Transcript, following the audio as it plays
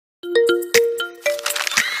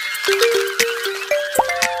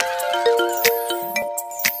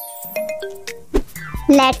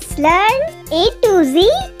Let's learn A to Z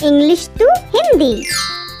English to Hindi.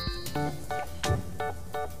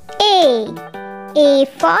 A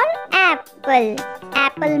for apple.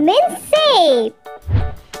 Apple means shape.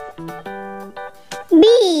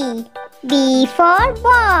 B for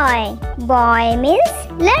boy. Boy means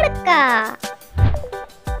ladka.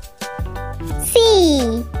 C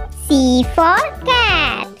for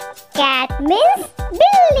cat. Cat means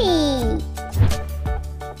billy.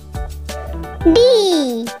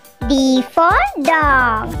 D for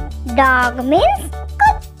dog. Dog means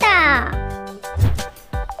kutta.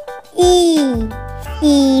 E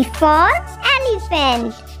for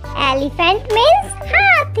elephant. Elephant means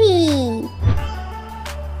hathi.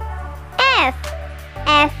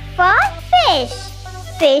 F for fish.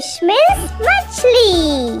 Fish means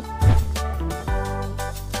machli.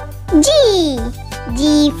 G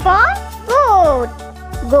for goat.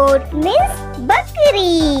 Goat means bakri.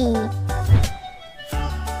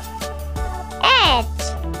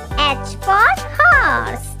 H for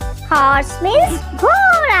horse. Horse means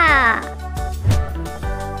ghoda.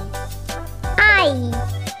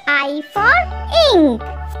 I for ink.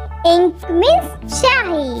 Ink means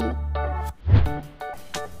shahi.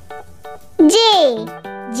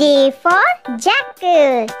 J for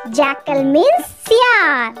jackal. Jackal means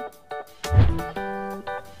siar.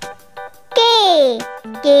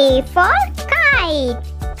 K for kite.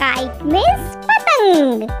 Kite means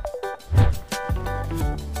patang.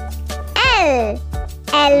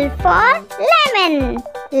 L for lemon.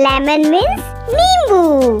 Lemon means nimbu.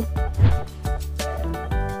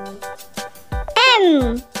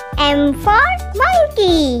 M for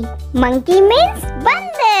monkey. Monkey means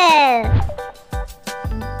bandar.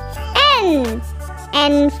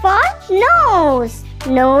 N for nose.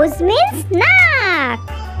 Nose means naak.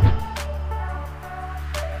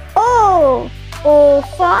 O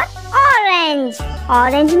for orange.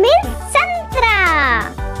 Orange means santra.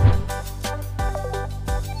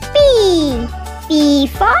 P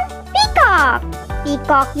for peacock.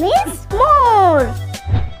 Peacock means more.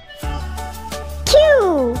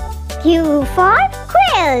 Q for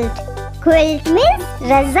quilt. Quilt means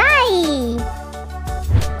razai.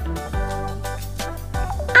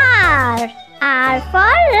 R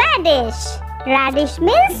for radish. Radish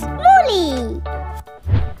means mooli.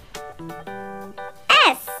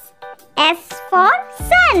 S for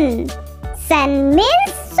sun. Sun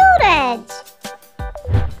means suraj.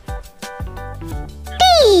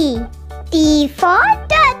 T for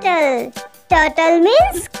turtle. Turtle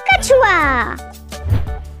means kachua.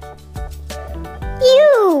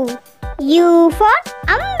 U for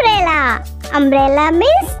umbrella. Umbrella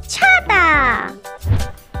means chhata.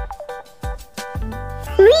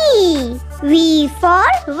 V for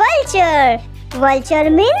vulture. Vulture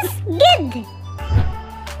means gidd.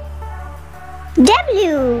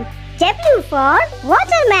 W for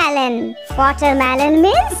watermelon. Watermelon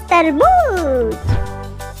means tarbooj.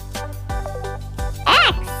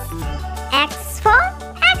 X for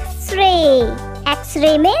X-ray.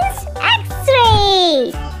 X-ray means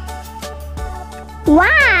X-ray.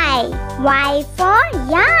 Y for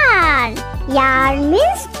yarn. Yarn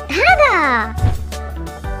means dhaga.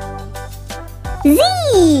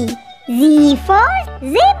 Z for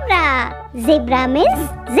zebra. Zebra means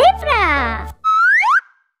zebra.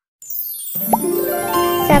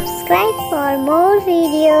 Subscribe for more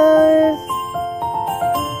videos.